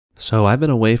So I've been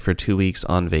away for 2 weeks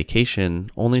on vacation,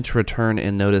 only to return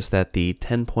and notice that the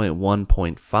 10.1.5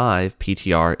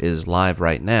 PTR is live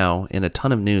right now, and a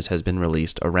ton of news has been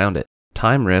released around it.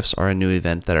 Time rifts are a new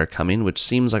event that are coming, which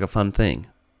seems like a fun thing.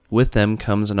 With them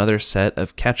comes another set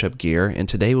of catch-up gear, and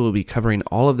today we'll be covering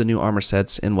all of the new armor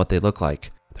sets and what they look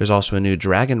like. There's also a new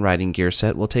Dragonriding gear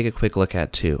set we'll take a quick look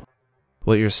at too.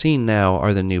 What you're seeing now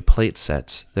are the new plate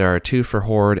sets. There are 2 for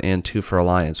Horde and 2 for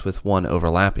Alliance, with 1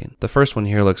 overlapping. The first one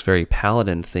here looks very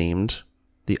Paladin themed,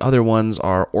 the other ones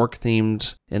are Orc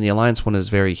themed, and the Alliance one is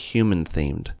very human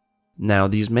themed. Now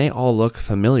these may all look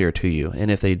familiar to you,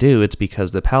 and if they do, it's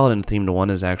because the Paladin themed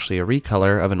one is actually a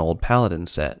recolor of an old Paladin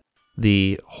set.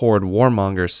 The Horde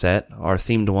Warmonger set are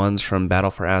themed ones from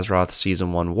Battle For Azeroth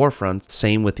Season 1 Warfront,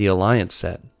 same with the Alliance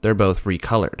set. They're both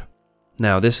recolored.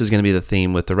 Now this is going to be the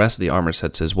theme with the rest of the armor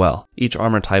sets as well. Each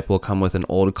armor type will come with an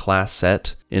old class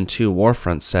set and 2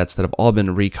 Warfront sets that have all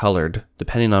been recolored,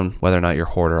 depending on whether or not you're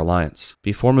Horde or Alliance.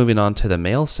 Before moving on to the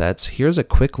male sets, here's a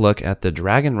quick look at the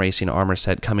Dragon Racing armor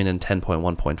set coming in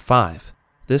 10.1.5.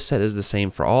 This set is the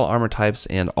same for all armor types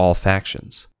and all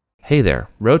factions. Hey there,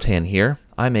 Rotan here.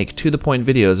 I make to-the-point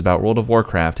videos about World of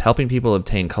Warcraft, helping people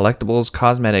obtain collectibles,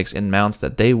 cosmetics, and mounts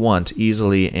that they want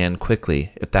easily and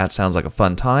quickly. If that sounds like a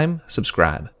fun time,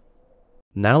 subscribe.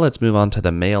 Now let's move on to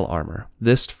the male armor.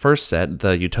 This first set,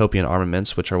 the Utopian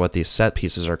armaments, which are what these set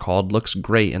pieces are called, looks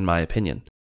great in my opinion.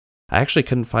 I actually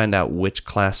couldn't find out which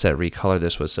class set recolor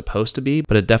this was supposed to be,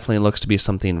 but it definitely looks to be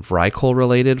something Vrykul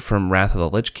related from Wrath of the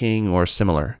Lich King or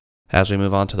similar. As we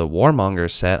move on to the Warmonger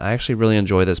set, I actually really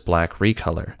enjoy this black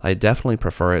recolor. I definitely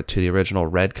prefer it to the original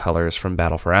red colors from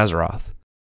Battle For Azeroth.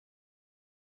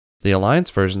 The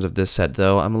Alliance versions of this set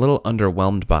though, I'm a little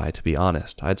underwhelmed by, to be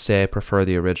honest. I'd say I prefer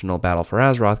the original Battle For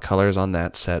Azeroth colors on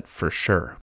that set for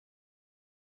sure.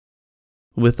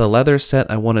 With the leather set,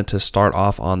 I wanted to start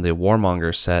off on the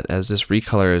Warmonger set, as this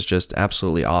recolor is just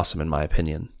absolutely awesome in my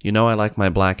opinion. You know I like my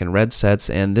black and red sets,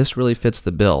 and this really fits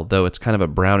the bill, though it's kind of a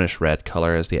brownish red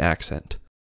color as the accent.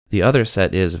 The other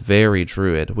set is very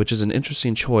Druid, which is an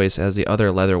interesting choice as the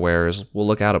other leather wearers will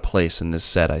look out of place in this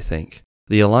set, I think.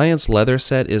 The Alliance leather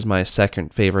set is my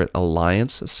second favorite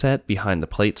Alliance set behind the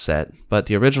plate set, but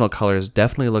the original colors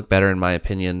definitely look better in my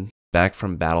opinion back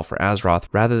from Battle For Azeroth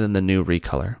rather than the new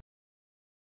recolor.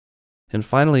 And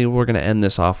finally, we're going to end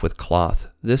this off with cloth.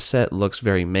 This set looks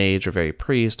very mage or very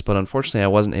priest, but unfortunately I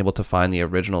wasn't able to find the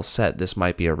original set this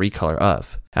might be a recolor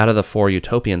of. Out of the 4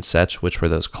 Utopian sets, which were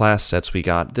those class sets we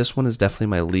got, this one is definitely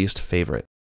my least favorite.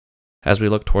 As we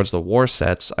look towards the war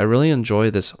sets, I really enjoy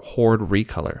this Horde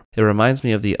recolor. It reminds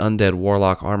me of the Undead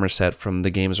Warlock armor set from the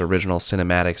game's original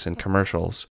cinematics and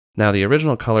commercials. Now the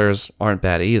original colors aren't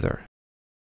bad either.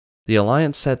 The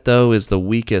Alliance set though is the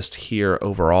weakest here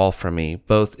overall for me,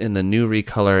 both in the new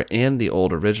recolor and the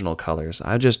old original colors.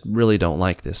 I just really don't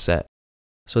like this set.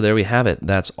 So there we have it.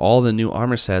 That's all the new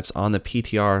armor sets on the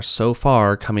PTR so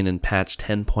far coming in patch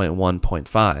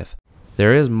 10.1.5.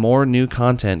 There is more new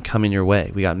content coming your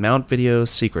way. We got mount videos,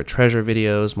 secret treasure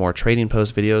videos, more trading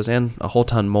post videos, and a whole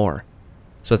ton more.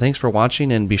 So thanks for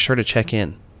watching and be sure to check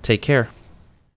in. Take care.